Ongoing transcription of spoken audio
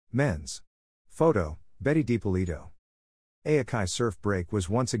Men's. Photo, Betty DiPolito. Aokai Surf Break was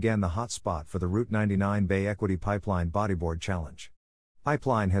once again the hot spot for the Route 99 Bay Equity Pipeline Bodyboard Challenge.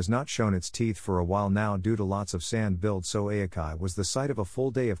 Pipeline has not shown its teeth for a while now due to lots of sand build, so Aokai was the site of a full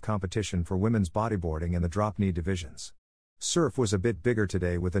day of competition for women's bodyboarding in the drop knee divisions. Surf was a bit bigger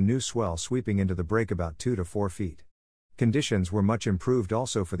today with a new swell sweeping into the break about 2 to 4 feet. Conditions were much improved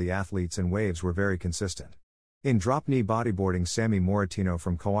also for the athletes and waves were very consistent. In drop knee bodyboarding, Sammy Moratino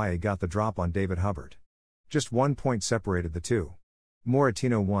from Kauai got the drop on David Hubbard. Just 1 point separated the two.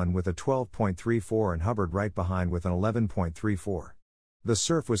 Moratino won with a 12.34 and Hubbard right behind with an 11.34. The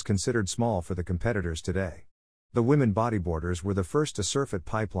surf was considered small for the competitors today. The women bodyboarders were the first to surf at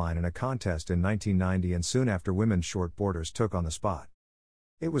Pipeline in a contest in 1990, and soon after women's shortboarders took on the spot.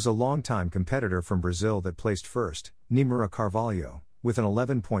 It was a long-time competitor from Brazil that placed first, Nimura Carvalho, with an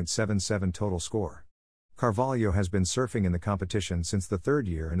 11.77 total score. Carvalho has been surfing in the competition since the third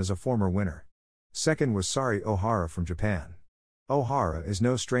year and is a former winner. Second was Sari Ohara from Japan. Ohara is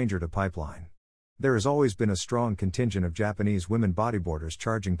no stranger to Pipeline. There has always been a strong contingent of Japanese women bodyboarders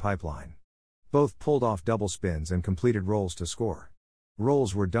charging Pipeline. Both pulled off double spins and completed rolls to score.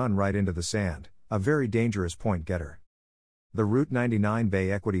 Rolls were done right into the sand, a very dangerous point getter. The Route 99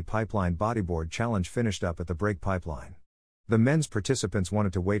 Bay Equity Pipeline Bodyboard Challenge finished up at the break pipeline. The men's participants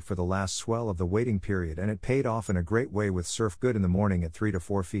wanted to wait for the last swell of the waiting period, and it paid off in a great way with surf good in the morning at 3 to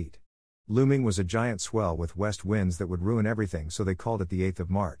 4 feet. Looming was a giant swell with west winds that would ruin everything, so they called it the 8th of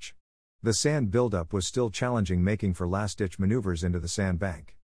March. The sand buildup was still challenging, making for last-ditch maneuvers into the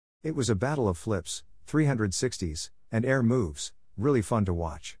sandbank. It was a battle of flips, 360s, and air moves, really fun to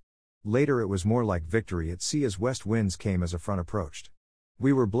watch. Later it was more like victory at sea as west winds came as a front approached.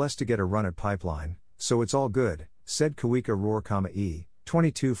 We were blessed to get a run at Pipeline, so it's all good, said Kawika Roar-E,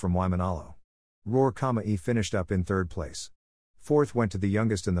 22 from Waimanalo. Roar-E finished up in third place. Fourth went to the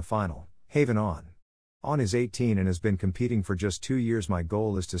youngest in the final, Haven On. On is 18 and has been competing for just 2 years. My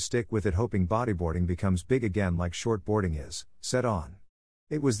goal is to stick with it, hoping bodyboarding becomes big again like shortboarding is, said On.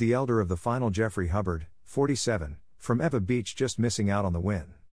 It was the elder of the final, Jeffrey Hubbard, 47, from Eva Beach, just missing out on the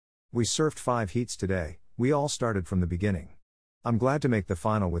win. We surfed 5 heats today, we all started from the beginning. I'm glad to make the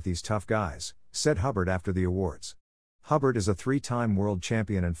final with these tough guys, said Hubbard after the awards. Hubbard is a 3-time world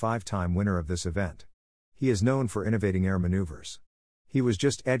champion and 5-time winner of this event. He is known for innovating air maneuvers. He was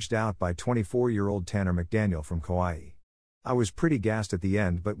just edged out by 24-year-old Tanner McDaniel from Kauai. I was pretty gassed at the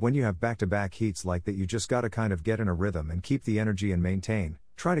end, but when you have back-to-back heats like that, you just gotta kind of get in a rhythm and keep the energy and maintain,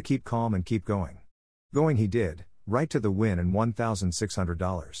 try to keep calm and keep going. Going he did, right to the win and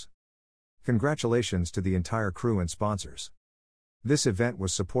 $1,600. Congratulations to the entire crew and sponsors. This event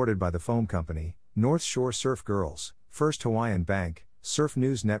was supported by the Foam Company, North Shore Surf Girls, First Hawaiian Bank, Surf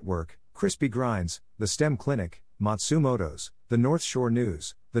News Network, Crispy Grinds, the STEM Clinic, Matsumoto's, the North Shore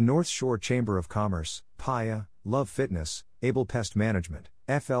News, the North Shore Chamber of Commerce, Paya, Love Fitness, Able Pest Management,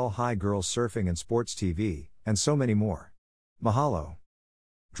 FL High Girls Surfing and Sports TV, and so many more. Mahalo.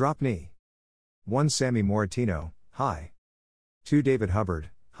 Drop knee. 1 Sammy Moratino, hi. 2 David Hubbard,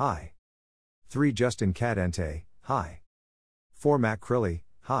 hi. 3 Justin Cadente, hi. 4 Matt Crilly,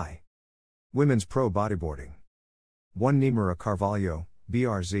 hi. Women's Pro Bodyboarding. 1 Nimura Carvalho,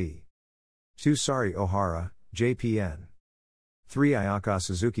 BRZ. 2 Sari Ohara, JPN. 3 Ayaka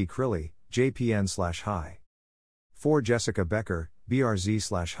Suzuki Crilly, JPN/hi. 4 Jessica Becker,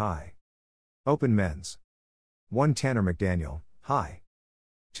 BRZ/hi. Open Men's. 1 Tanner McDaniel, hi.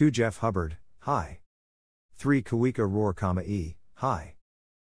 2 Jeff Hubbard, hi. 3 Kawika Roar-E, hi.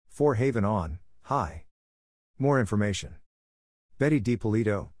 4 Haven On, hi. More information. Betty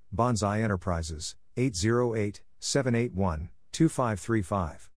DiPolito, Bonsai Enterprises,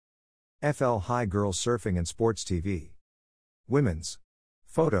 808-781-2535. FL High Girls Surfing and Sports TV. Women's.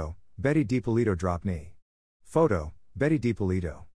 Photo, Betty DiPolito. Drop knee. Photo, Betty DiPolito.